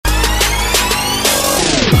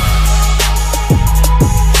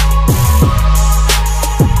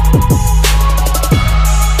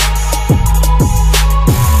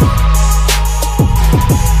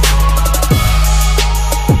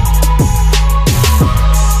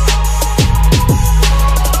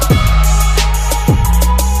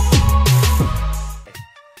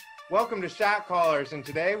welcome to Shot Callers, and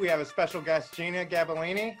today we have a special guest, Jeanna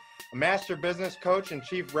Gabellini, a master business coach and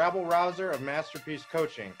chief rabble-rouser of Masterpiece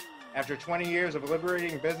Coaching. After 20 years of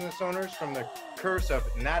liberating business owners from the curse of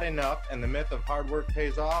not enough and the myth of hard work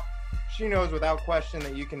pays off, she knows without question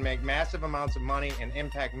that you can make massive amounts of money and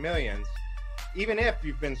impact millions, even if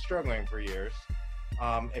you've been struggling for years.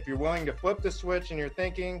 If you're willing to flip the switch in your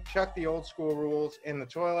thinking, chuck the old school rules in the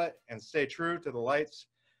toilet, and stay true to the lights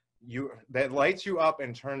that lights you up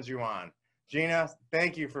and turns you on. Jeanna,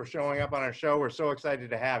 thank you for showing up on our show. We're so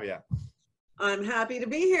excited to have you. I'm happy to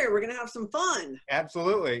be here. We're going to have some fun.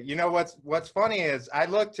 Absolutely. You know, what's funny is I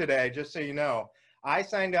looked today, just so you know, I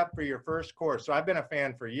signed up for your first course. So I've been a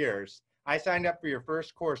fan for years. I signed up for your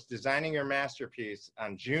first course, Designing Your Masterpiece,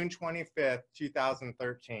 on June 25th,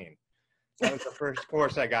 2013. That was the first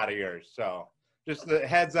course I got of yours. So just the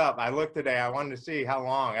heads up, I looked today. I wanted to see how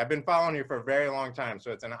long. I've been following you for a very long time,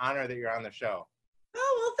 so it's an honor that you're on the show.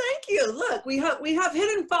 Oh, well, thank you. Look, we have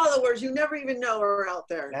hidden followers you never even know are out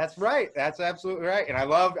there. That's right. That's absolutely right. And I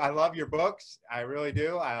love your books. I really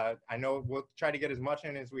do. I know we'll try to get as much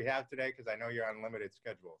in as we have today because I know you're on limited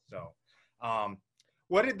schedule. So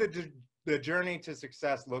what did the journey to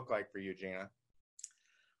success look like for you, Jeanna?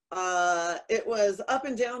 It was up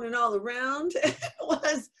and down and all around. It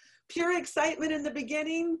was pure excitement in the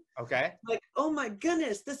beginning. Okay. Like, oh my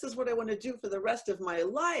goodness, this is what I want to do for the rest of my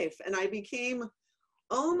life. And I became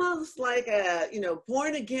almost like a,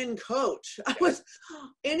 born again coach. I was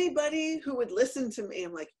anybody who would listen to me.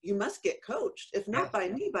 I'm like, you must get coached. If not by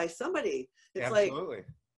me, by somebody. It's absolutely. Like,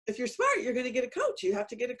 if you're smart, you're going to get a coach. You have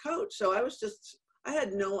to get a coach. So I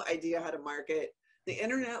had no idea how to market. The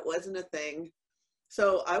internet wasn't a thing.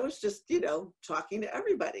 So I was just, talking to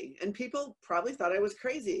everybody, and people probably thought I was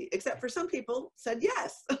crazy, except for some people said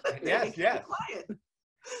yes. Yes. Quiet.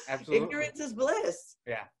 Absolutely. Ignorance is bliss.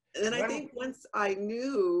 Yeah. And then I think once I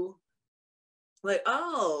knew, like,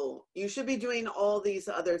 oh, you should be doing all these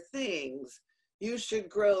other things. You should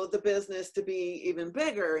grow the business to be even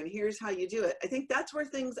bigger, and here's how you do it. I think that's where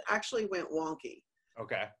things actually went wonky.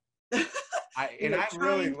 Okay.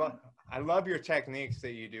 I love your techniques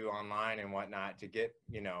that you do online and whatnot to get,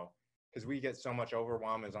 because we get so much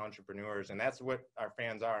overwhelm as entrepreneurs, and that's what our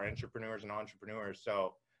fans are, entrepreneurs and entrepreneurs.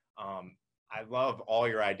 So I love all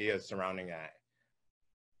your ideas surrounding that.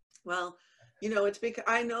 Well, it's because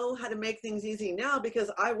I know how to make things easy now,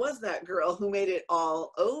 because I was that girl who made it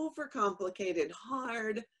all overcomplicated,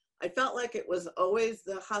 hard. I felt like it was always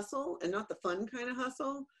the hustle and not the fun kind of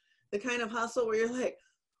hustle. The kind of hustle where you're like,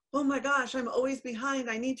 oh my gosh, I'm always behind.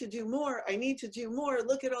 I need to do more. I need to do more.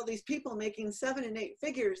 Look at all these people making 7 and 8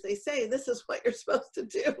 figures. They say this is what you're supposed to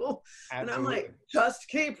do. Absolutely. And I'm like, just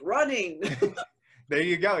keep running. There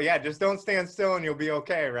you go. Yeah, just don't stand still and you'll be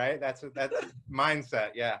okay, right? That's mindset.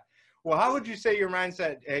 Yeah. Well, how would you say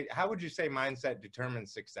mindset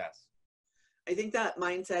determines success? I think that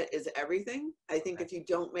mindset is everything. I think if you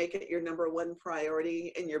don't make it your number one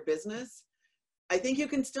priority in your business, I think you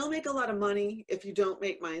can still make a lot of money if you don't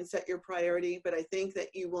make mindset your priority, but I think that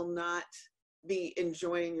you will not be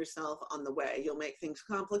enjoying yourself on the way. You'll make things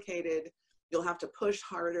complicated. You'll have to push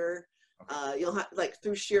harder. You'll have,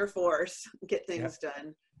 through sheer force, get things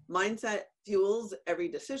done. Mindset fuels every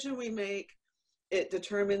decision we make. It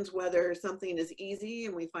determines whether something is easy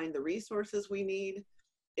and we find the resources we need.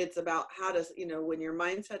 It's about how to, when your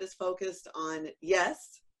mindset is focused on,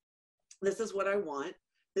 yes, this is what I want.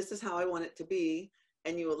 This is how I want it to be,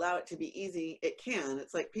 and you allow it to be easy, it can.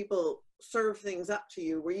 It's like people serve things up to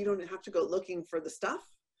you where you don't have to go looking for the stuff.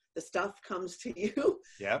 The stuff comes to you.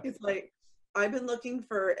 Yeah. It's like, I've been looking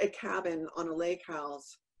for a cabin on a lake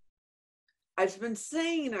house. I've been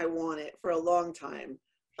saying I want it for a long time.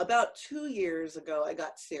 About 2 years ago, I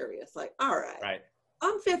got serious. Like, all right.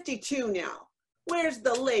 I'm 52 now. Where's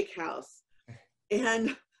the lake house?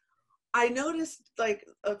 And I noticed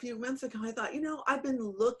a few months ago, I thought, I've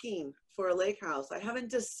been looking for a lake house. I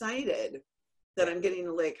haven't decided that I'm getting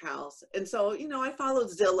a lake house. And so, I followed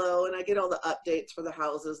Zillow and I get all the updates for the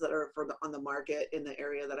houses that are on the market in the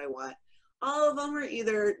area that I want. All of them are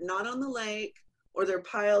either not on the lake or they're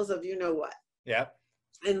piles of what. Yeah.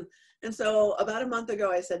 And so about a month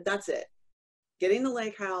ago, I said, that's it. Getting the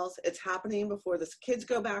lake house. It's happening before the kids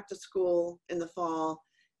go back to school in the fall.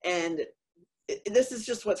 And this is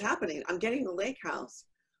just what's happening. I'm getting the lake house.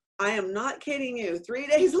 I am not kidding you. 3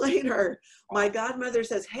 days later, my godmother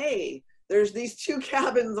says, hey, there's these 2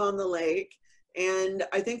 cabins on the lake, and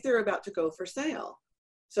I think they're about to go for sale.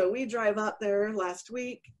 So we drive up there last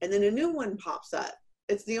week, and then a new one pops up.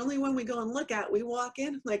 It's the only one we go and look at. We walk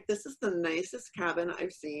in, like, this is the nicest cabin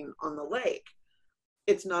I've seen on the lake.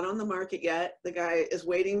 It's not on the market yet. The guy is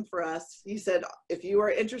waiting for us. He said, if you are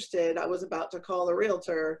interested, I was about to call a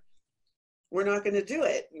realtor. We're not going to do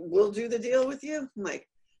it. We'll do the deal with you. I'm like,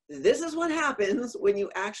 this is what happens when you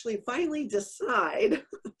actually finally decide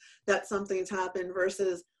that something's happened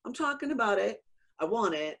versus I'm talking about it. I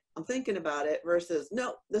want it. I'm thinking about it versus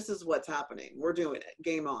no, this is what's happening. We're doing it.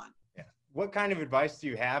 Game on. Yeah. What kind of advice do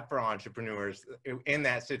you have for entrepreneurs in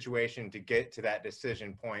that situation to get to that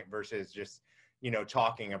decision point versus just, you know,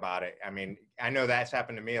 talking about it? I mean, I know that's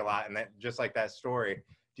happened to me a lot, and that just like that story.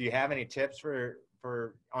 Do you have any tips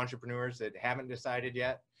for entrepreneurs that haven't decided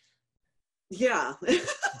yet? Yeah.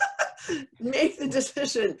 Make the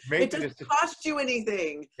decision. It doesn't cost you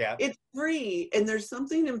anything. Yeah. It's free. And there's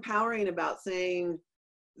something empowering about saying,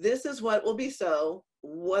 this is what will be so.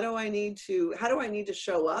 What do I need to, how do I need to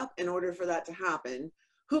show up in order for that to happen?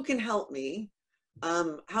 Who can help me?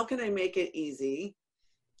 How can I make it easy?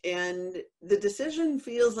 And the decision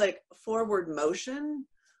feels like forward motion.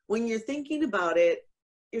 When you're thinking about it,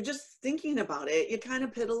 you're just thinking about it. You kind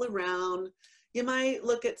of piddle around. You might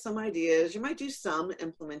look at some ideas. You might do some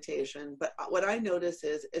implementation. But what I notice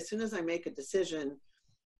is as soon as I make a decision,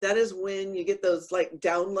 that is when you get those like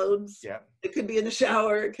downloads. Yeah. It could be in the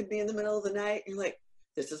shower. It could be in the middle of the night. You're like,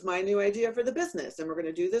 this is my new idea for the business. And we're going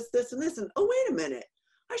to do this, this, and this. And oh, wait a minute.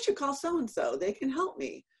 I should call so-and-so. They can help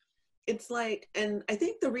me. It's like, and I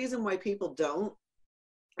think the reason why people don't,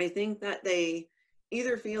 I think that they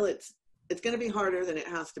either feel it's going to be harder than it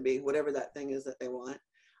has to be, whatever that thing is that they want,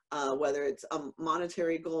 whether it's a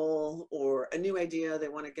monetary goal or a new idea they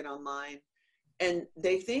want to get online. And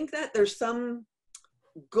they think that there's some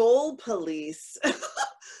goal police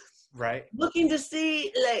right, looking to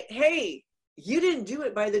see like, hey, you didn't do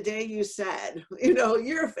it by the day you said, you know,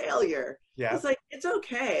 you're a failure. Yeah. It's like, it's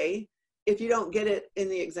okay if you don't get it in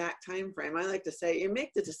the exact time frame. I like to say, you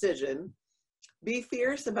make the decision, be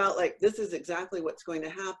fierce about like, this is exactly what's going to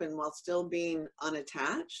happen while still being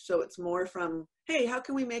unattached. So it's more from, hey, how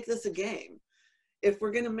can we make this a game? If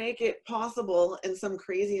we're going to make it possible in some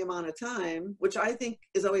crazy amount of time, which I think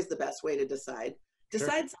is always the best way to decide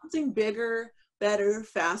something bigger, better,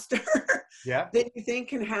 faster yeah, than you think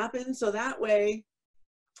can happen. So that way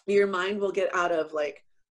your mind will get out of like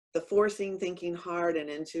the forcing thinking hard and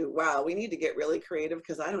into, wow, we need to get really creative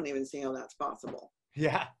because I don't even see how that's possible.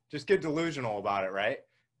 yeah. Just get delusional about it, right?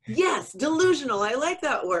 Yes, delusional. I like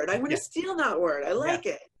that word. I'm going to steal that word. I like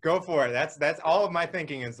it. Go for it. That's all of my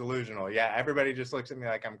thinking is delusional. Yeah, everybody just looks at me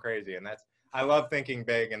like I'm crazy, and I love thinking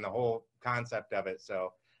big and the whole concept of it.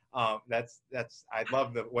 So I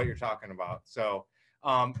love what you're talking about. So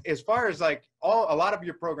as far as like a lot of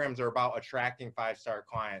your programs are about attracting 5-star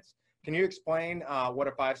clients. Can you explain what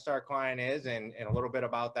a 5-star client is and a little bit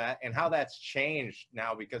about that and how that's changed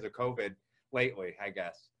now because of COVID lately, I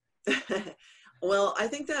guess? Well, I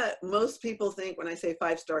think that most people think when I say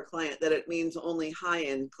 5-star client that it means only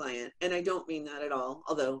high-end client. And I don't mean that at all,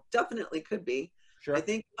 although definitely could be. Sure. I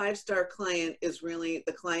think 5-star client is really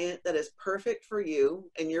the client that is perfect for you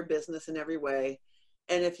and your business in every way.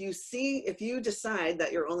 And if you decide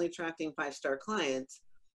that you're only attracting 5-star clients,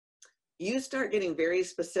 you start getting very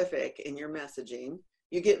specific in your messaging.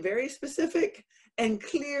 You get very specific and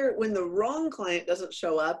clear when the wrong client doesn't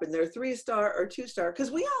show up and they're 3-star or 2-star, because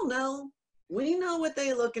we know what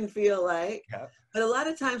they look and feel like. Yeah. But a lot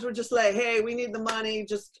of times we're just like, hey, we need the money.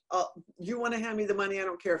 Just, you want to hand me the money? I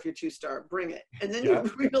don't care if you're 2-star, bring it. And then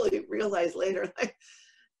you really realize later, like,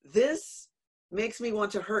 this makes me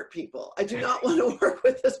want to hurt people. I do not want to work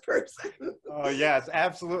with this person. Oh, yes,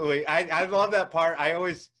 absolutely. I love that part. I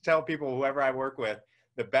always tell people, whoever I work with,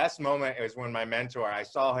 the best moment is when my mentor, I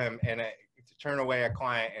saw him turn away a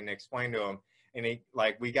client and explain to him. And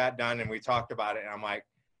we got done and we talked about it. And I'm like,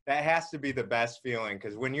 that has to be the best feeling.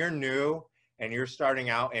 Because when you're new and you're starting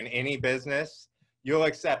out in any business, you'll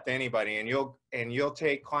accept anybody and you'll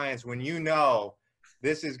take clients when you know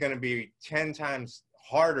this is going to be 10 times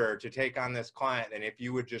harder to take on this client than if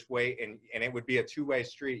you would just wait and it would be a two-way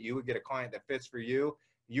street. You would get a client that fits for you.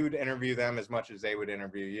 You would interview them as much as they would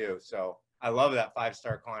interview you. So I love that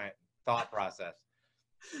 5-star client thought process.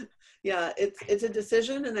 Yeah, it's a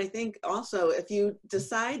decision. And I think also if you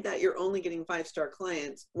decide that you're only getting 5-star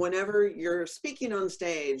clients, whenever you're speaking on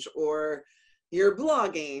stage or you're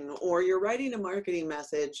blogging or you're writing a marketing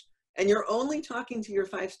message and you're only talking to your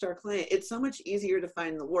 5-star client, it's so much easier to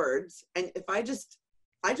find the words. And if I just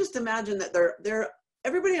imagine that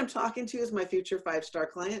everybody I'm talking to is my future 5-star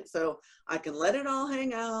client. So I can let it all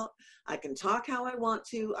hang out. I can talk how I want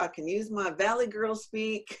to. I can use my Valley Girl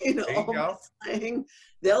speak, all my slang.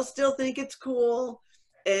 They'll still think it's cool.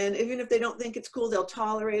 And even if they don't think it's cool, they'll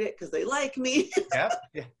tolerate it because they like me. Yep.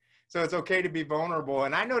 Yeah. So it's okay to be vulnerable.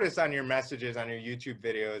 And I notice on your messages, on your YouTube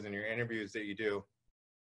videos and your interviews that you do,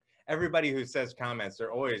 everybody who says comments,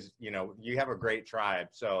 they're always, you know, you have a great tribe.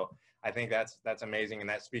 So I think that's amazing. And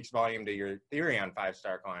that speaks volume to your theory on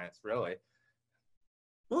 5-star clients, really.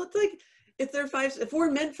 Well, it's like, if we're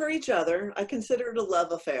meant for each other, I consider it a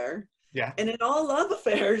love affair. Yeah. And in all love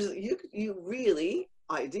affairs, you really,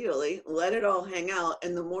 ideally, let it all hang out.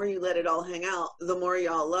 And the more you let it all hang out, the more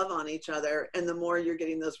y'all love on each other, and the more you're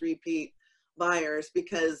getting those repeat buyers,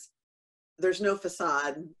 because there's no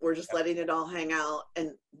facade. We're just letting it all hang out,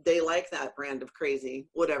 and they like that brand of crazy,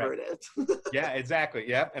 whatever it is. Yeah, exactly.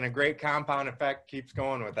 Yep. And a great compound effect keeps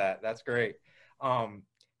going with that. That's great.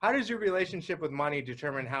 How does your relationship with money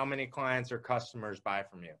determine how many clients or customers buy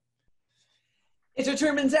from you? It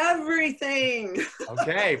determines everything.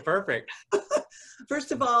 Okay, perfect.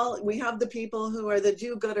 First of all, we have the people who are the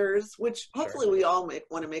do-gooders, which hopefully we all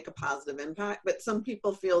want to make a positive impact, but some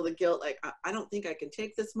people feel the guilt, like, I don't think I can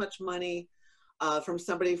take this much money from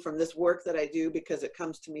somebody from this work that I do because it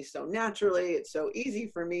comes to me so naturally. It's so easy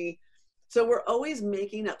for me. So we're always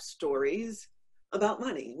making up stories about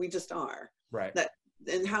money. We just are. Right.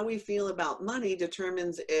 And how we feel about money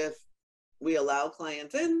determines if we allow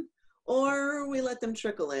clients in or we let them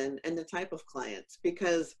trickle in, and the type of clients,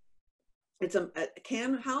 because it's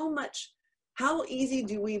how easy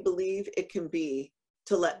do we believe it can be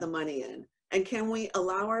to let the money in? And can we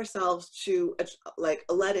allow ourselves to like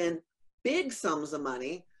let in big sums of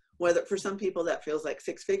money? Whether for some people that feels like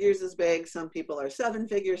 6 figures is big, some people are 7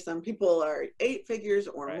 figures, some people are 8 figures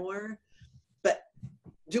or more. But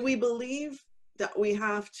do we believe that we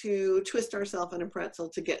have to twist ourselves in a pretzel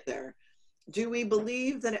to get there? Do we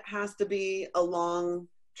believe that it has to be a long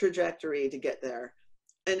trajectory to get there?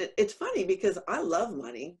 And it's funny because I love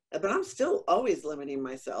money, but I'm still always limiting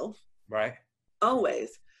myself. Right.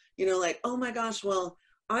 Always. You know, like, oh my gosh, well,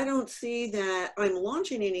 I don't see that I'm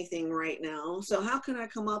launching anything right now. So how can I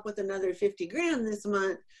come up with another 50 grand this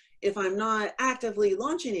month if I'm not actively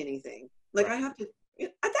launching anything? Like I have to,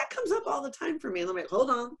 that comes up all the time for me. And I'm like, hold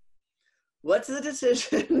on, what's the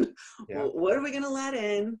decision? What are we going to let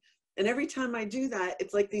in? And every time I do that,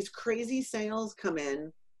 it's like these crazy sales come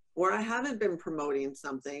in where I haven't been promoting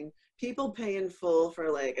something, people pay in full for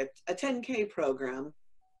like a 10K program.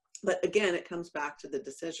 But again, it comes back to the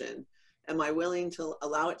decision. Am I willing to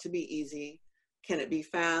allow it to be easy? Can it be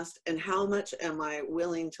fast? And how much am I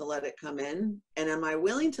willing to let it come in? And am I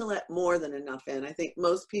willing to let more than enough in? I think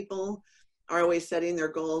most people are always setting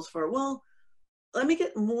their goals for, well, let me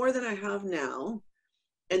get more than I have now.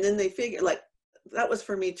 And then they figure, like, that was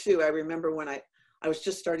for me too. I remember when I was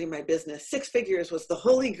just starting my business, 6 figures was the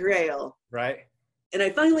holy grail. Right. And I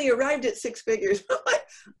finally arrived at 6 figures.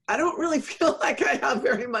 I don't really feel like I have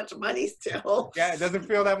very much money still. Yeah, it doesn't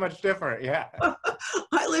feel that much different. Yeah.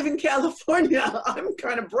 I live in California. I'm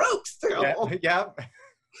kind of broke still. Yeah.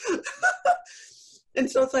 And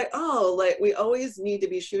so it's like, oh, like we always need to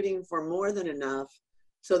be shooting for more than enough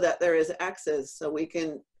so that there is excess. So we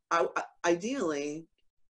can, ideally,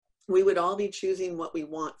 we would all be choosing what we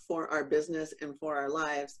want for our business and for our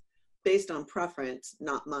lives based on preference,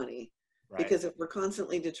 not money. Right. Because if we're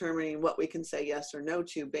constantly determining what we can say yes or no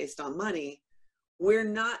to based on money, we're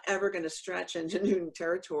not ever going to stretch into new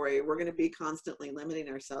territory. We're going to be constantly limiting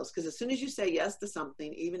ourselves, because as soon as you say yes to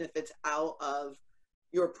something, even if it's out of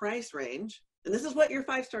your price range, and this is what your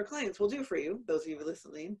 5-star clients will do for you, those of you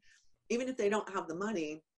listening, even if they don't have the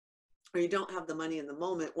money or you don't have the money in the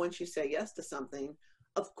moment, once you say yes to something,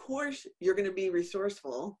 of course, you're going to be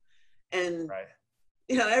resourceful, and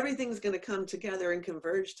you know, everything's going to come together and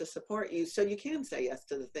converge to support you so you can say yes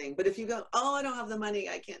to the thing. But if you go, oh, I don't have the money,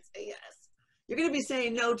 I can't say yes, you're going to be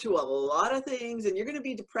saying no to a lot of things, and you're going to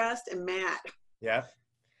be depressed and mad. Yeah.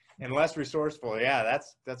 And less resourceful. Yeah,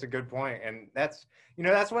 that's a good point. And that's, you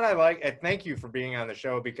know, that's what I like. And thank you for being on the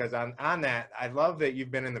show, because on that, I love that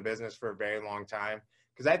you've been in the business for a very long time.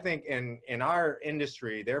 Because I think in our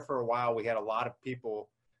industry, there for a while, we had a lot of people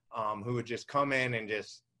who would just come in and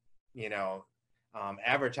just, you know,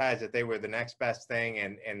 advertise that they were the next best thing,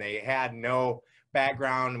 and they had no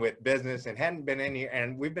background with business and hadn't been in here.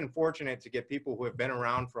 And we've been fortunate to get people who have been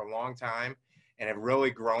around for a long time and have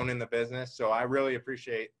really grown in the business. So I really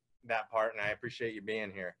appreciate that part, and I appreciate you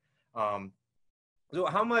being here. So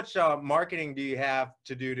how much marketing do you have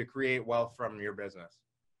to do to create wealth from your business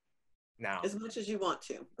now? As much as you want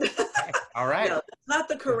to. All right. No, that's not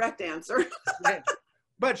the correct answer.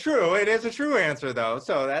 But true. It is a true answer, though.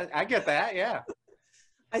 So I get that. Yeah.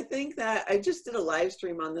 I think that I just did a live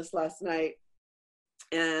stream on this last night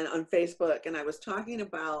and on Facebook, and I was talking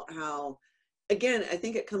about how again, I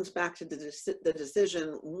think it comes back to the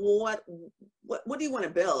decision. What do you want to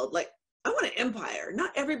build? Like, I want an empire.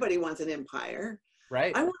 Not everybody wants an empire.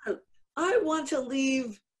 Right. I want to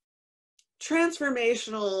leave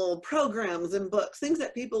transformational programs and books, things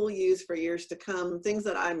that people will use for years to come, things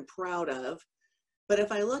that I'm proud of. But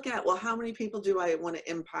if I look at, well, how many people do I want to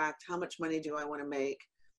impact? How much money do I want to make?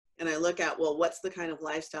 And I look at, well, what's the kind of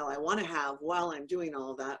lifestyle I want to have while I'm doing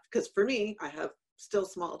all of that? Because for me, I have still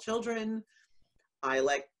small children.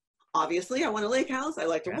 Obviously I want a lake house. I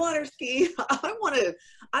like to water ski. I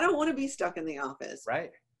don't want to be stuck in the office.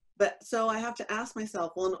 Right. But so I have to ask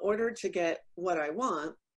myself, well, in order to get what I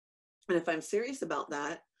want, and if I'm serious about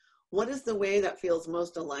that, what is the way that feels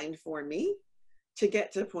most aligned for me to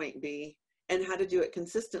get to point B, and how to do it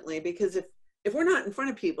consistently? Because if we're not in front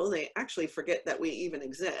of people, they actually forget that we even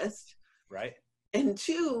exist. Right. And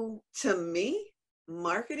two, to me,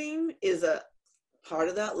 marketing is a part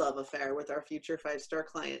of that love affair with our future 5-star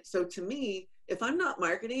clients. So to me, if I'm not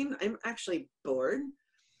marketing, I'm actually bored.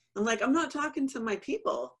 I'm like, I'm not talking to my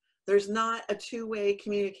people. There's not a two-way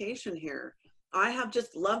communication here. I have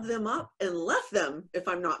just loved them up and left them if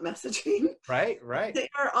I'm not messaging. Right. They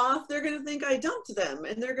are off. They're going to think I dumped them,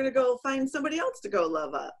 and they're going to go find somebody else to go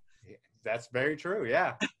love up. That's very true.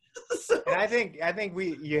 Yeah. So, and I think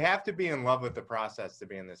you have to be in love with the process to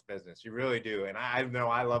be in this business. You really do. And I know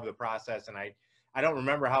I love the process, and I don't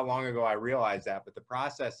remember how long ago I realized that, but the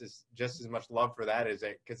process is just as much love for that as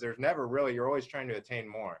it, because there's never really, you're always trying to attain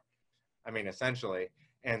more. I mean, essentially.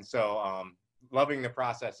 And so loving the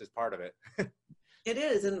process is part of it. it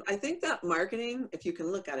is. And I think that marketing, if you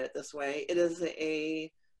can look at it this way, it is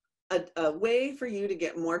a way for you to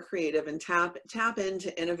get more creative and tap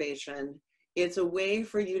into innovation. It's a way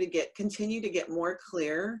for you to continue to get more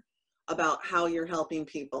clear about how you're helping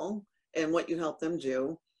people and what you help them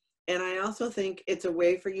do. And I also think it's a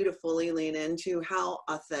way for you to fully lean into how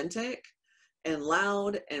authentic and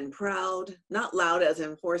loud and proud, not loud as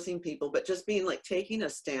in forcing people, but just being like taking a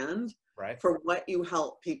stand for what you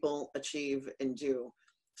help people achieve and do.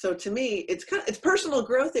 So to me, it's personal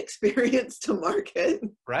growth experience to market.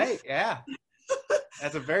 Right. Yeah.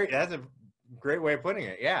 That's a great way of putting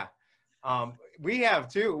it. Yeah. We have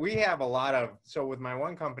a lot of, so with my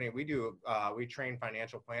one company, we train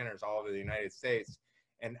financial planners all over the United States.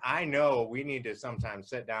 And I know we need to sometimes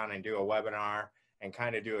sit down and do a webinar and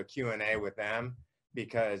kind of do a Q&A with them,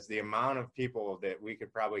 because the amount of people that we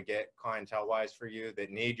could probably get clientele wise for you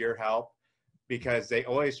that need your help, because they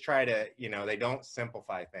always try to, they don't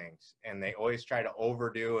simplify things, and they always try to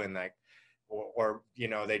overdo, and or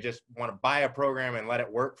they just want to buy a program and let it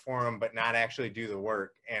work for them, but not actually do the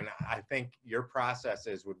work. And I think your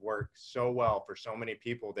processes would work so well for so many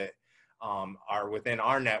people that are within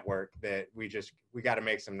our network, that we got to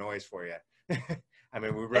make some noise for you. I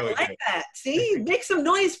mean, we really I like that. See, make some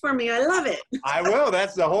noise for me. I love it. I will.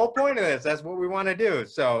 That's the whole point of this. That's what we want to do.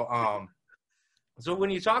 So, so when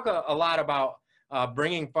you talk a lot about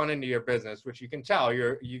bringing fun into your business, which you can tell,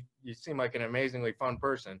 you seem like an amazingly fun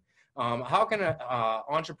person. How can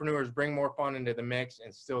entrepreneurs bring more fun into the mix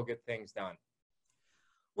and still get things done?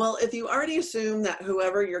 Well, if you already assume that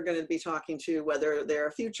whoever you're going to be talking to, whether they're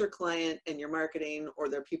a future client in your marketing or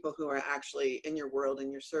they're people who are actually in your world and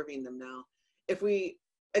you're serving them now, if we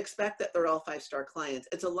expect that they're all 5-star clients,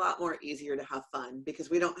 it's a lot more easier to have fun, because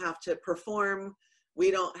we don't have to perform.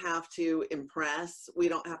 We don't have to impress. We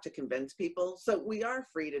don't have to convince people. So we are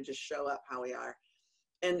free to just show up how we are.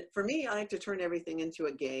 And for me, I like to turn everything into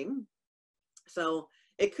a game. So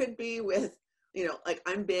it could be with, like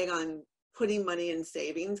I'm big on putting money in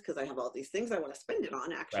savings, because I have all these things I want to spend it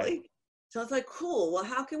on actually. Right. So it's like, cool, well,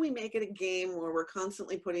 how can we make it a game where we're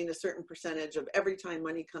constantly putting a certain percentage of every time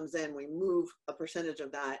money comes in, we move a percentage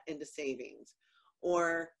of that into savings?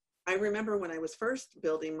 Or I remember when I was first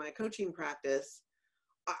building my coaching practice,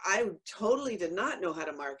 I totally did not know how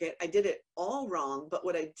to market. I did it all wrong, but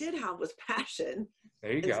what I did have was passion.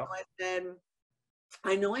 There you go. So I said,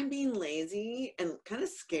 I know I'm being lazy and kind of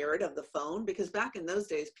scared of the phone, because back in those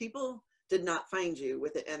days, people did not find you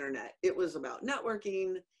with the internet. It was about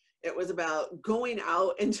networking. It was about going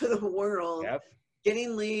out into the world,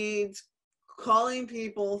 getting leads, calling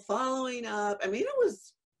people, following up. I mean, it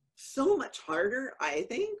was so much harder, I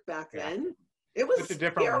think, back then. It was such a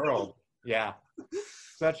different world. Yeah.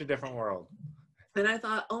 Such a different world. And I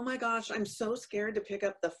thought, oh my gosh, I'm so scared to pick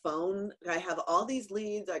up the phone. I have all these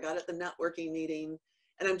leads I got at the networking meeting,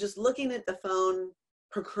 and I'm just looking at the phone,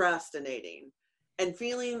 procrastinating and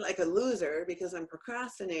feeling like a loser because I'm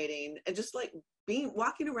procrastinating, and just like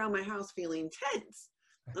walking around my house feeling tense.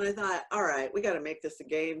 And I thought, all right, we got to make this a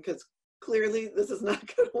game, because clearly this is not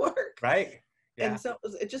going to work. Right. And so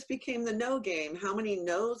it just became the no game. How many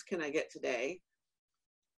no's can I get today?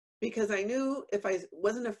 Because I knew if I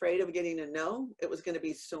wasn't afraid of getting a no, it was going to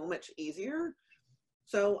be so much easier.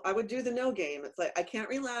 So I would do the no game. It's like, I can't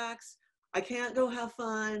relax. I can't go have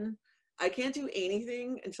fun. I can't do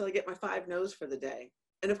anything until I get my 5 no's for the day.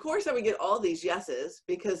 And of course I would get all these yeses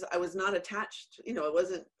because I was not attached, you know, I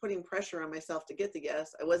wasn't putting pressure on myself to get the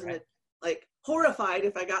yes. I wasn't like horrified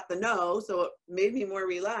if I got the no. So it made me more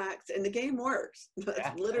relaxed, and the game works.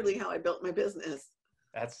 That's literally how I built my business.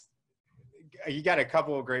 You got a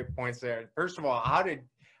couple of great points there. First of all,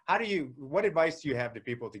 what advice do you have to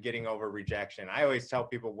people to getting over rejection? I always tell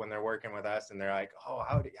people when they're working with us and they're like,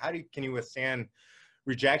 oh, can you withstand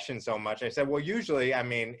rejection so much? I said, well, usually, I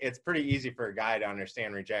mean, it's pretty easy for a guy to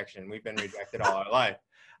understand rejection. We've been rejected all our life.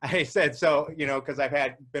 I said, so, you know, because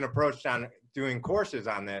I've been approached on doing courses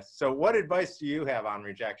on this. So what advice do you have on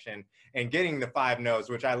rejection and getting the 5 no's,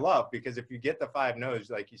 which I love, because if you get the 5 no's,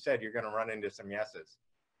 like you said, you're going to run into some yeses.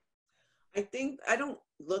 I think I don't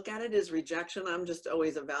look at it as rejection. I'm just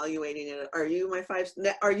always evaluating it. Are you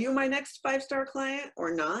my next 5-star client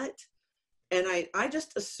or not? And I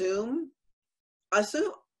just assume,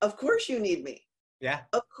 of course you need me. Yeah.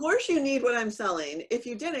 Of course you need what I'm selling. If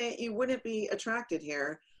you didn't, you wouldn't be attracted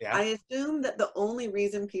here. Yeah. I assume that the only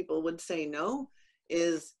reason people would say no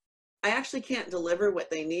is I actually can't deliver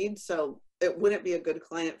what they need. So it wouldn't be a good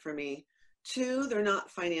client for me. 2, they're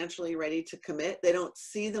not financially ready to commit. They don't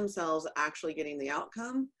see themselves actually getting the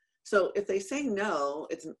outcome. So if they say no,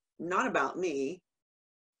 it's not about me.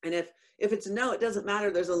 And if it's no, it doesn't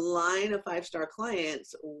matter. There's a line of 5-star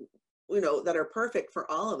clients, you know, that are perfect for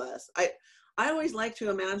all of us. I always like to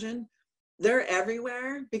imagine they're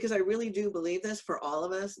everywhere, because I really do believe this for all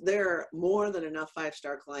of us. There are more than enough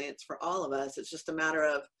 5-star clients for all of us. It's just a matter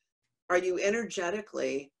of, are you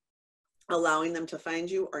energetically allowing them to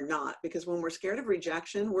find you or not? Because when we're scared of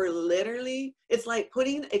rejection, we're literally, it's like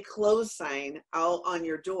putting a close sign out on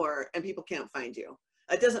your door and people can't find you.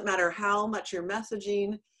 It doesn't matter how much you're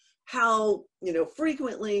messaging, how, you know,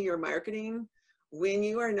 frequently you're marketing. When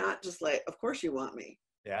you are not just like, of course you want me.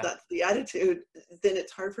 Yeah. That's the attitude. Then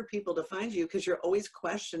it's hard for people to find you, because you're always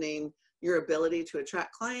questioning your ability to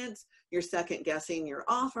attract clients. You're second guessing your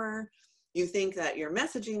offer. You think that your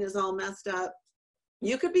messaging is all messed up.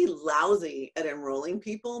 You could be lousy at enrolling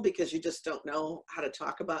people because you just don't know how to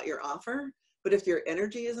talk about your offer. But if your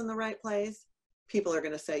energy is in the right place, people are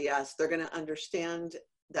going to say yes. They're going to understand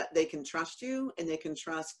that they can trust you, and they can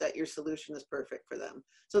trust that your solution is perfect for them.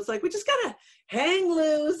 So it's like, we just got to hang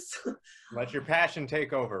loose. Let your passion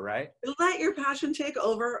take over, right? Let your passion take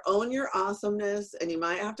over, own your awesomeness. And you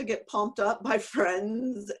might have to get pumped up by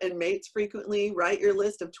friends and mates frequently. Write your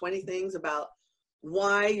list of 20 things about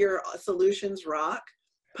why your solutions rock.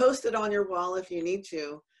 Post it on your wall if you need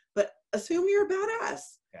to, but assume you're a badass.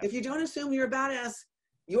 Yeah. If you don't assume you're a badass,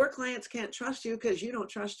 your clients can't trust you because you don't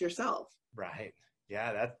trust yourself. Right.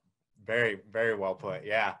 Yeah, that's very, very well put.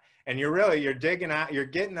 Yeah. And you're getting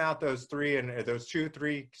out those 2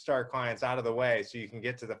 3-star clients out of the way so you can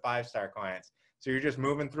get to the 5-star clients. So you're just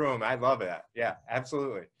moving through them. I love that. Yeah,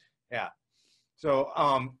 absolutely. Yeah. So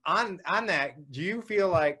on that, do you feel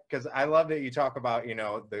like, because I love that you talk about, you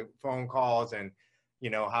know, the phone calls and, you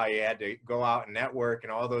know, how you had to go out and network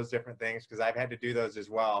and all those different things, because I've had to do those as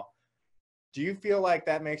well. Do you feel like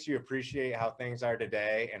that makes you appreciate how things are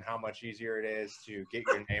today and how much easier it is to get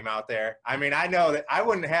your name out there? I mean, I know that I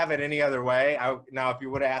wouldn't have it any other way. Now, if you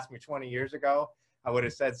would have asked me 20 years ago, I would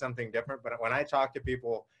have said something different. But when I talk to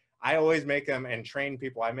people, I always make them, and train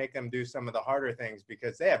people, I make them do some of the harder things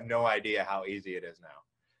because they have no idea how easy it is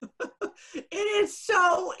now. It is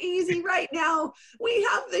so easy right now. We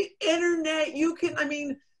have the internet.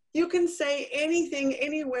 You can say anything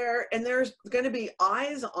anywhere, and there's going to be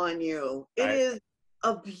eyes on you. It is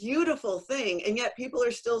a beautiful thing. And yet people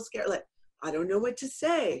are still scared. Like, I don't know what to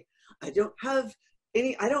say. I don't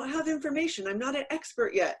have information. I'm not an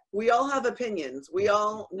expert yet. We all have opinions. We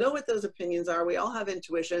all know what those opinions are. We all have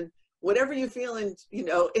intuition. Whatever you feel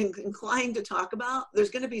inclined to talk about, there's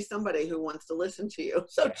going to be somebody who wants to listen to you.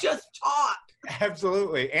 So just talk.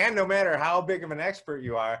 Absolutely. And no matter how big of an expert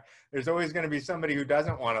you are, there's always going to be somebody who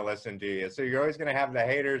doesn't want to listen to you. So you're always going to have the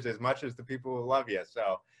haters as much as the people who love you.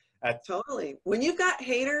 So totally. When you've got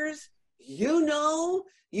haters, you know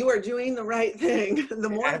you are doing the right thing. The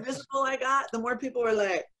more visible I got, the more people were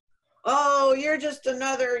like, oh, you're just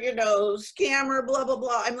another, scammer, blah, blah,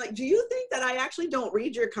 blah. I'm like, do you think that I actually don't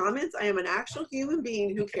read your comments? I am an actual human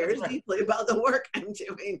being who cares deeply about the work I'm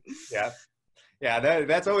doing. Yeah. Yeah,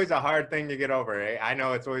 that's always a hard thing to get over. I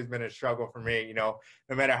know it's always been a struggle for me, no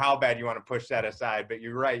matter how bad you want to push that aside. But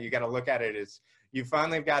you're right. You got to look at it as, you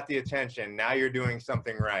finally got the attention. Now you're doing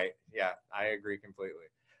something right. Yeah, I agree completely.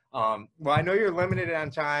 Well, I know you're limited on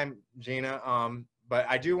time, Jeanna, but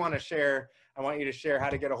I do want to share, I want you to share how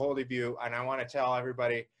to get a hold of you. And I want to tell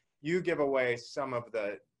everybody, you give away some of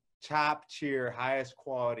the top tier, highest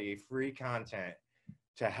quality, free content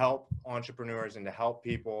to help entrepreneurs and to help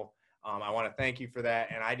people. I want to thank you for that.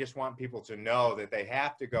 And I just want people to know that they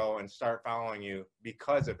have to go and start following you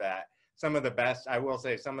because of that. Some of the best, I will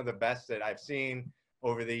say, some of the best that I've seen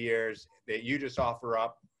over the years that you just offer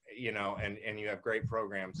up, you know, and you have great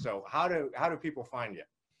programs. So how do people find you?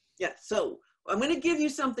 Yeah, so I'm going to give you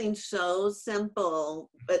something so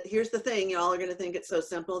simple, but here's the thing, y'all are going to think it's so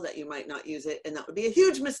simple that you might not use it, and that would be a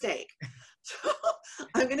huge mistake. So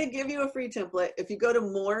I'm going to give you a free template. If you go to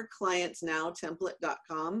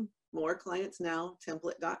moreclientsnowtemplate.com,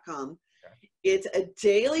 moreclientsnowtemplate.com, okay. It's a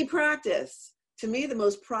daily practice. To me, the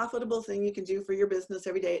most profitable thing you can do for your business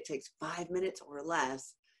every day. It takes 5 minutes or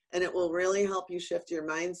less, and it will really help you shift your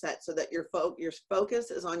mindset so that your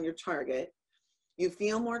focus is on your target. You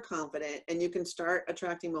feel more confident, and you can start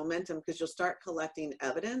attracting momentum because you'll start collecting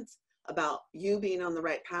evidence about you being on the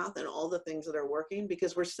right path and all the things that are working,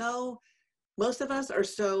 because most of us are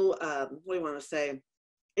so, what do you want to say?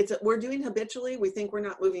 We're doing habitually. We think we're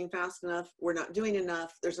not moving fast enough. We're not doing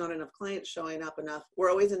enough. There's not enough clients showing up enough. We're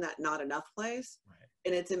always in that not enough place. Right.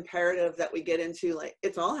 And it's imperative that we get into, like,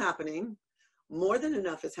 it's all happening. More than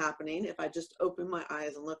enough is happening if I just open my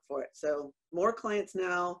eyes and look for it. So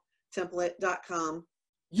moreclientsnowtemplate.com.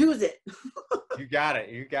 Use it. You got it.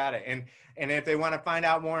 You got it. And if they want to find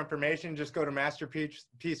out more information, just go to Masterpiece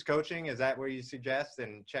Coaching. Is that where you suggest,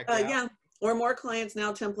 and check it out? Yeah. Or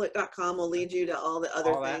moreclientsnowtemplate.com will lead you to all the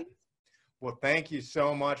other things. Well, thank you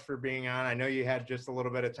so much for being on. I know you had just a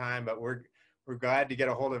little bit of time, but we're glad to get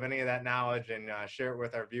a hold of any of that knowledge and share it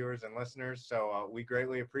with our viewers and listeners. So we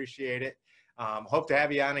greatly appreciate it. Hope to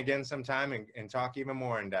have you on again sometime and talk even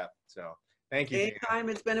more in depth. So thank you. Anytime.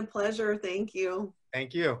 It's been a pleasure. Thank you.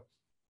 Thank you.